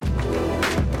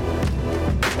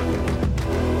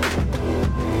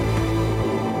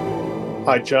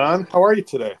Hi, John. How are you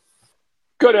today?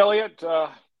 Good, Elliot.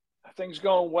 Things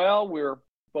going well. We're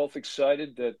both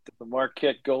excited that the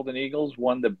Marquette Golden Eagles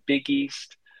won the Big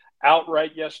East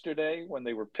outright yesterday when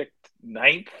they were picked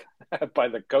ninth by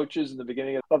the coaches in the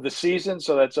beginning of the season.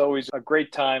 So that's always a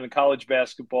great time in college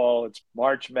basketball. It's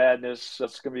March Madness.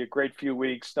 It's going to be a great few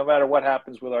weeks. No matter what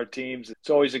happens with our teams, it's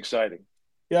always exciting.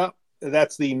 Yeah,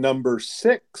 that's the number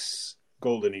 6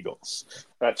 Golden Eagles.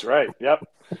 That's right. Yep.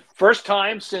 First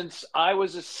time since I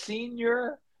was a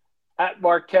senior at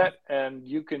Marquette, and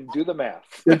you can do the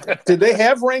math. Did they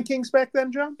have rankings back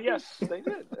then, John? Yes, they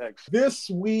did. Excellent. This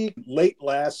week, late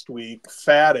last week,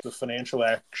 FATF, the Financial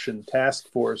Action Task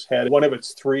Force, had one of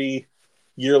its 3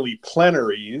 yearly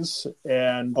plenaries,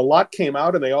 and a lot came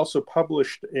out, and they also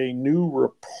published a new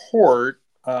report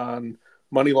on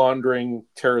money laundering,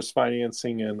 terrorist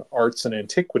financing, and arts and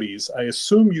antiquities. I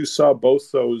assume you saw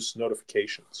both those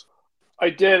notifications. I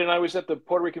did, and I was at the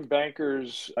Puerto Rican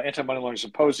Bankers Anti-Money Laundering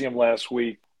Symposium last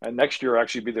week, and next year will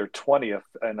actually be their 20th,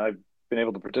 and I've been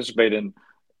able to participate in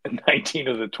 19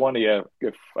 of the 20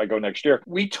 if I go next year.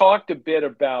 We talked a bit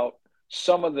about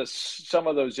some of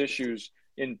those issues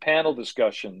in panel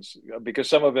discussions because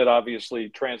some of it obviously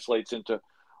translates into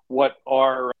what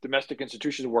our domestic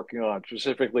institutions are working on,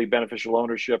 specifically beneficial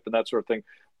ownership and that sort of thing.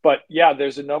 But yeah,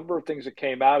 there's a number of things that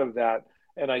came out of that.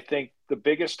 And I think the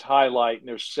biggest highlight, and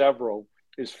there's several,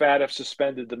 is FATF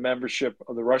suspended the membership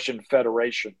of the Russian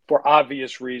Federation for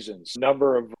obvious reasons. A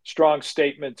number of strong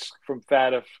statements from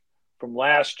FATF from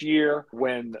last year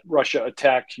when Russia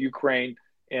attacked Ukraine,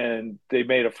 and they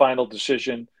made a final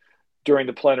decision during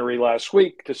the plenary last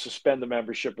week to suspend the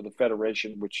membership of the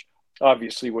Federation, which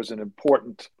obviously was an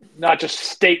important, not just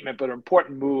statement, but an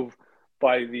important move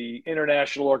by the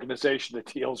international organization that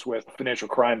deals with financial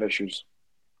crime issues.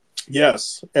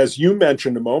 Yes, as you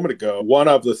mentioned a moment ago, one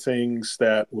of the things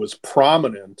that was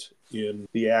prominent in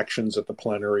the actions at the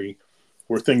plenary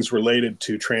were things related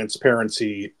to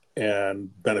transparency and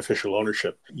beneficial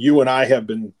ownership. You and I have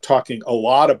been talking a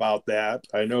lot about that.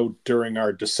 I know during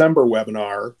our December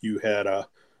webinar, you had an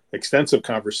extensive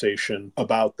conversation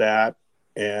about that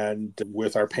and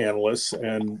with our panelists.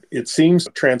 And it seems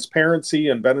transparency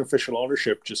and beneficial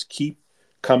ownership just keep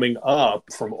coming up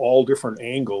from all different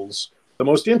angles. The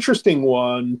most interesting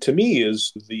one to me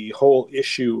is the whole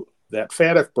issue that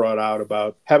FATF brought out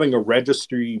about having a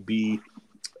registry be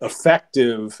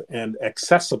effective and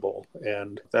accessible.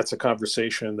 And that's a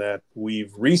conversation that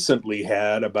we've recently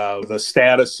had about the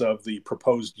status of the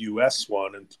proposed US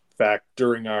one. In fact,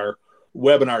 during our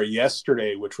webinar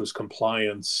yesterday, which was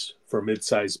compliance for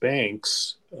mid-sized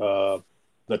banks,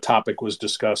 the topic was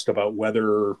discussed about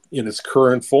whether in its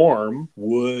current form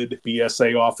would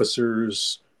BSA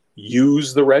officers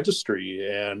use the registry.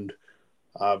 And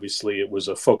obviously it was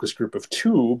a focus group of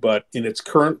 2, but in its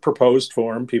current proposed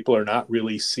form, people are not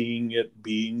really seeing it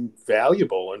being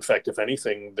valuable. In fact, if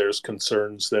anything, there's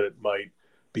concerns that it might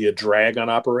be a drag on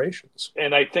operations.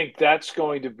 And I think that's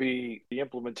going to be the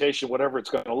implementation, whatever it's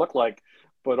going to look like,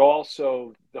 but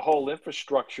also the whole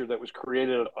infrastructure that was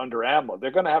created under AMLA.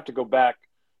 They're going to have to go back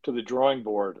to the drawing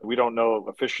board. We don't know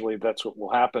officially if that's what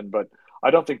will happen, but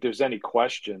I don't think there's any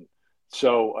question.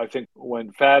 So I think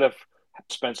when FATF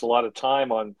spends a lot of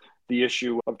time on the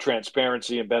issue of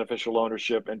transparency and beneficial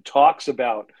ownership and talks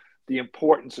about the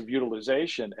importance of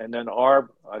utilization, and then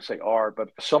but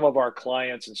some of our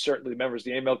clients and certainly members of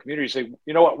the AML community say,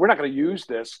 you know what, we're not going to use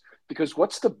this because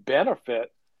what's the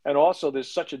benefit? And also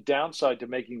there's such a downside to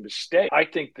making mistakes. I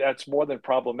think that's more than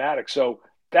problematic. So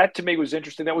that to me was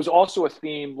interesting. That was also a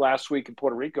theme last week in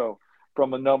Puerto Rico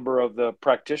from a number of the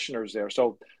practitioners there.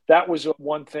 So that was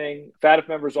one thing. FATF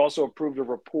members also approved a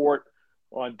report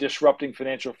on disrupting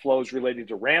financial flows related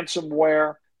to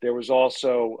ransomware. There was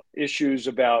also issues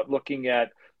about looking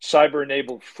at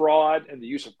cyber-enabled fraud and the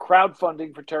use of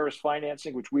crowdfunding for terrorist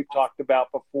financing, which we've talked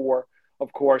about before,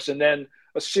 of course, and then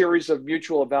a series of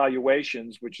mutual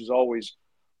evaluations, which is always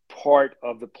part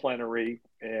of the plenary.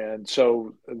 And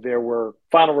so there were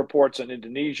final reports on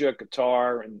Indonesia,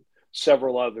 Qatar, and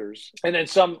several others, and then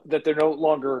some that they no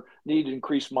longer need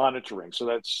increased monitoring. So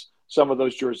that's some of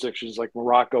those jurisdictions like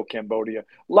Morocco, Cambodia.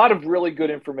 A lot of really good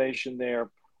information there.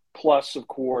 Plus, of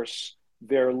course,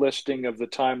 their listing of the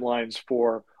timelines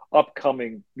for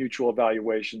upcoming mutual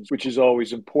evaluations, which is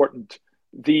always important.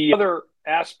 The other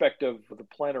aspect of the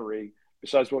plenary,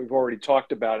 besides what we've already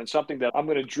talked about, and something that I'm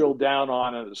going to drill down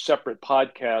on a separate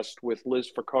podcast with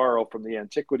Liz Ficaro from the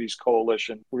Antiquities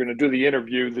Coalition. We're going to do the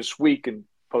interview this week and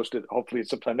post it hopefully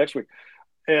sometime next week.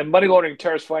 And money laundering,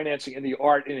 terrorist financing in the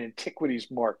art and antiquities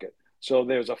market. So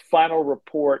there's a final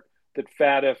report that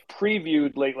FATF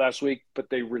previewed late last week, but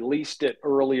they released it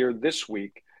earlier this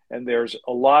week. And there's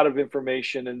a lot of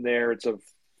information in there. It's a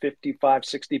 55,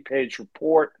 60-page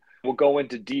report. We'll go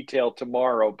into detail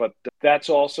tomorrow, but that's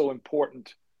also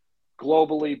important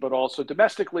globally, but also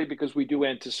domestically, because we do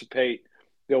anticipate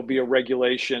there'll be a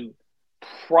regulation,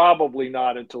 probably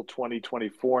not until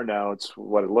 2024 now. It's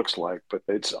what it looks like, but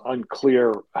it's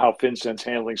unclear how FinCEN's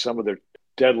handling some of their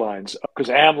deadlines, because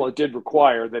AMLA did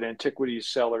require that antiquities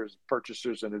sellers,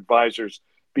 purchasers, and advisors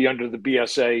be under the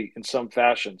BSA in some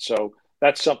fashion. So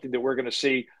that's something that we're going to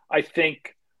see. I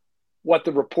think what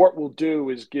the report will do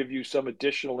is give you some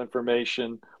additional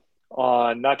information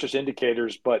on not just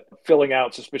indicators, but filling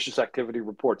out suspicious activity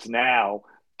reports now,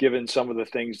 given some of the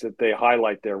things that they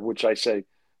highlight there, which I say,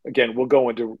 again, we'll go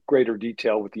into greater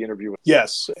detail with the interview.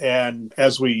 Yes, and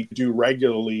as we do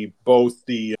regularly, both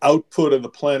the output of the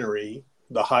plenary,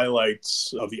 the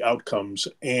highlights of the outcomes,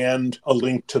 and a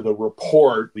link to the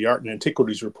report, the Art and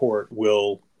Antiquities report,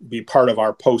 will be part of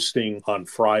our posting on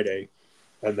Friday.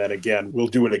 And then again, we'll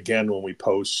do it again when we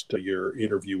post your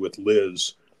interview with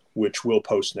Liz, which we'll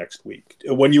post next week.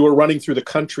 When you were running through the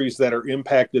countries that are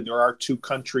impacted, there are 2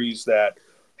 countries that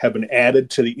have been added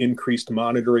to the increased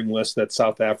monitoring list. That's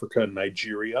South Africa and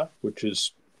Nigeria, which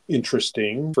is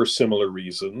interesting for similar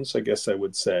reasons, I guess I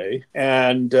would say.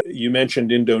 And you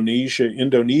mentioned Indonesia.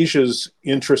 Indonesia's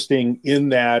interesting in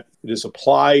that it is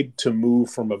applied to move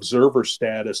from observer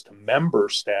status to member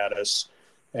status,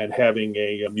 and having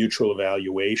a mutual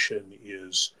evaluation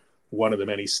is one of the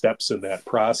many steps in that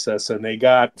process. And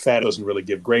FATF doesn't really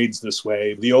give grades this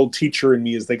way. The old teacher in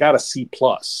me is they got a C+.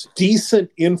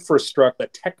 Decent infrastructure, the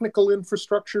technical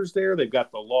infrastructure's there. They've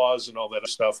got the laws and all that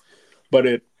stuff. But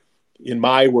it, in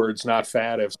my words, not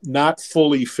FATF, not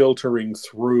fully filtering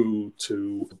through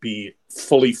to be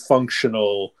fully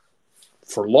functional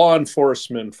for law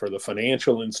enforcement, for the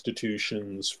financial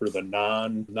institutions, for the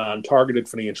non-targeted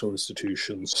financial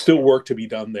institutions. Still work to be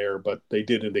done there, but they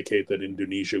did indicate that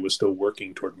Indonesia was still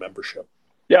working toward membership.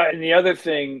 Yeah, and the other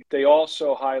thing, they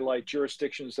also highlight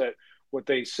jurisdictions that what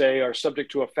they say are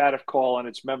subject to a FATF call on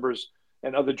its members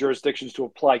and other jurisdictions to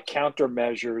apply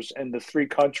countermeasures. And the 3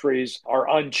 countries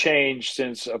are unchanged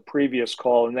since a previous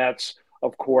call. And that's,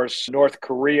 of course, North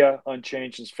Korea,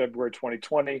 unchanged since February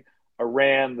 2020.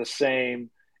 Iran, the same.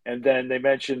 And then they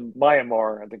mentioned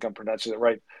Myanmar, I think I'm pronouncing it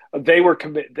right.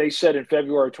 They said in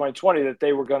February 2020 that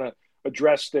they were going to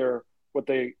address what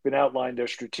they've been outlined, their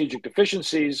strategic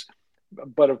deficiencies.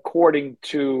 But according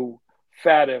to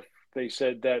FATF, they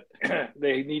said that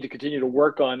they need to continue to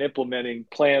work on implementing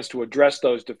plans to address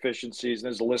those deficiencies. And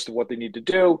there's a list of what they need to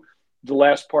do. The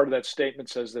last part of that statement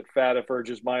says that FATF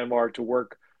urges Myanmar to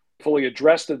fully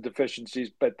address the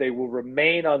deficiencies, but they will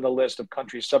remain on the list of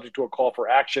countries subject to a call for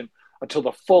action until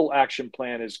the full action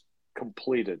plan is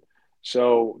completed.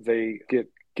 So they get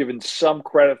given some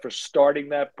credit for starting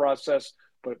that process,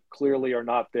 but clearly are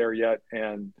not there yet.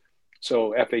 And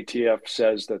so FATF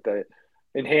says that the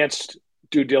enhanced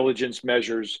due diligence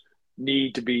measures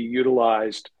need to be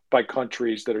utilized by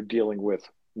countries that are dealing with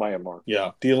Myanmar. Yeah,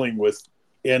 dealing with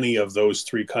any of those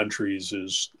 3 countries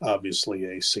is obviously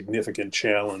a significant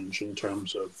challenge in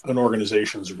terms of an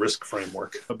organization's risk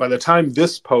framework. By the time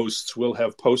this posts, we'll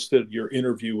have posted your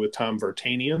interview with Tom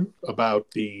Vartanian about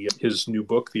his new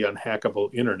book, The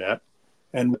Unhackable Internet.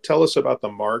 And tell us about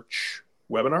the March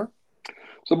webinar.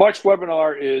 So March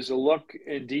webinar is a look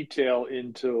in detail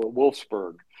into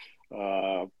Wolfsburg,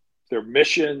 their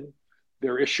mission,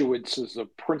 their issuances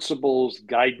of principles,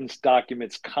 guidance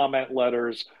documents, comment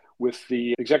letters, with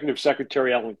the Executive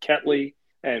Secretary, Alan Ketley,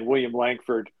 and William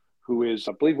Langford, who is,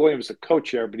 I believe William is the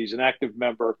co-chair, but he's an active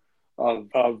member of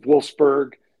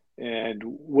Wolfsburg. And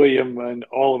William and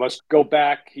all of us go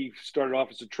back. He started off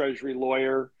as a Treasury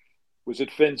lawyer, was at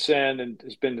FinCEN, and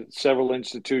has been at several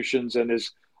institutions, and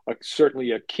is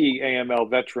certainly a key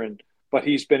AML veteran. But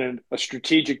he's been a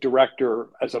strategic director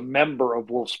as a member of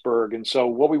Wolfsburg. And so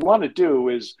what we want to do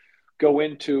is go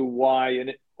into why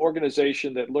an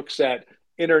organization that looks at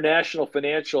international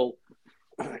financial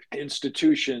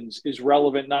institutions is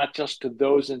relevant not just to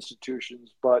those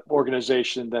institutions, but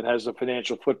organization that has a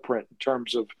financial footprint in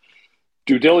terms of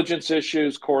due diligence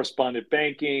issues, correspondent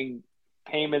banking,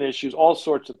 payment issues, all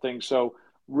sorts of things. So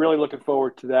really looking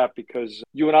forward to that, because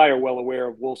you and I are well aware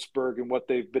of Wolfsburg and what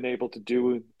they've been able to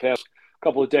do in the past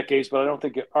couple of decades, but I don't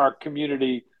think our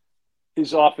community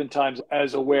is oftentimes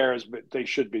as aware as they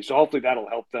should be. So hopefully that'll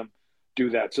help them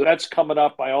do that. So that's coming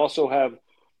up. I also have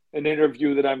an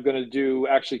interview that I'm going to do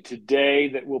actually today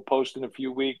that we'll post in a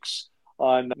few weeks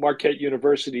on Marquette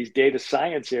University's data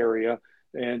science area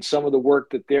and some of the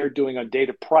work that they're doing on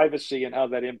data privacy and how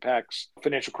that impacts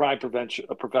financial crime prevention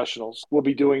professionals. We'll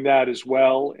be doing that as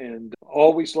well, and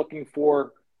always looking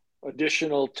for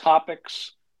additional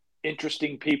topics,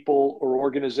 interesting people, or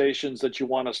organizations that you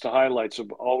want us to highlight. So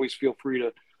always feel free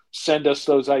to send us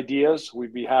those ideas.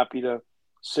 We'd be happy to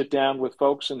sit down with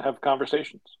folks and have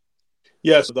conversations.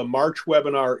 Yes, the March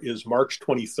webinar is March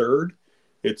 23rd.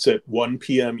 It's at 1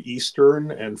 p.m.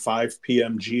 Eastern and 5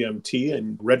 p.m. GMT,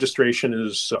 and registration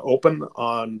is open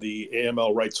on the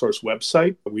AML RightSource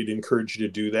website. We'd encourage you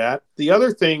to do that. The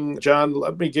other thing, John,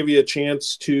 let me give you a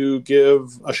chance to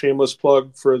give a shameless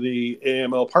plug for the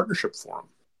AML Partnership Forum.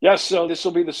 Yes, so this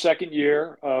will be the second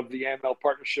year of the AML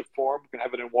Partnership Forum. We're going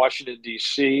to have it in Washington,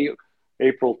 D.C.,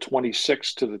 April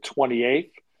 26th to the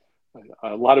 28th.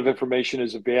 A lot of information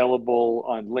is available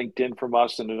on LinkedIn from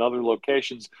us and in other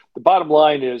locations. The bottom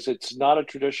line is it's not a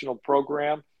traditional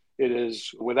program. It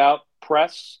is without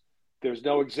press. There's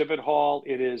no exhibit hall.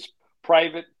 It is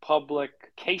private, public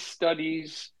case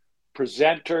studies,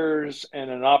 presenters,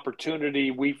 and an opportunity,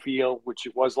 we feel, which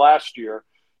it was last year,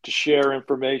 to share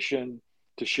information,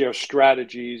 to share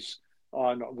strategies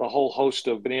on the whole host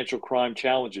of financial crime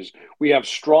challenges. We have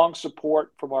strong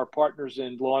support from our partners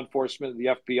in law enforcement,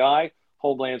 the FBI,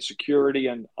 Homeland Security,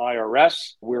 and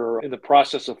IRS. We're in the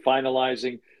process of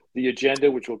finalizing the agenda,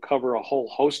 which will cover a whole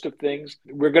host of things.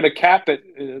 We're going to cap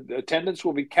it. Attendance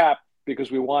will be capped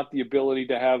because we want the ability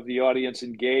to have the audience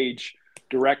engage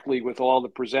directly with all the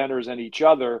presenters and each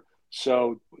other.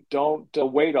 So don't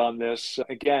wait on this.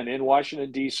 Again, in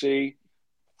Washington, D.C.,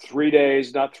 3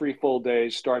 days, not 3 full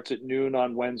days, starts at noon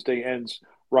on Wednesday, ends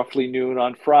roughly noon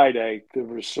on Friday.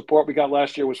 The support we got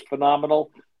last year was phenomenal,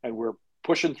 and we're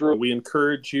pushing through. We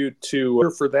encourage you to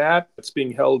order for that. It's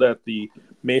being held at the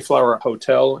Mayflower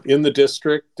Hotel in the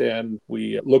district, and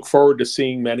we look forward to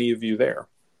seeing many of you there.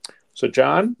 So,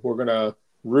 John, we're going to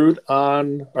root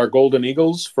on our Golden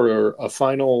Eagles for a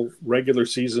final regular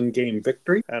season game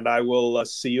victory, and I will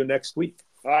see you next week.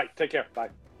 All right, take care. Bye.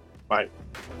 Bye.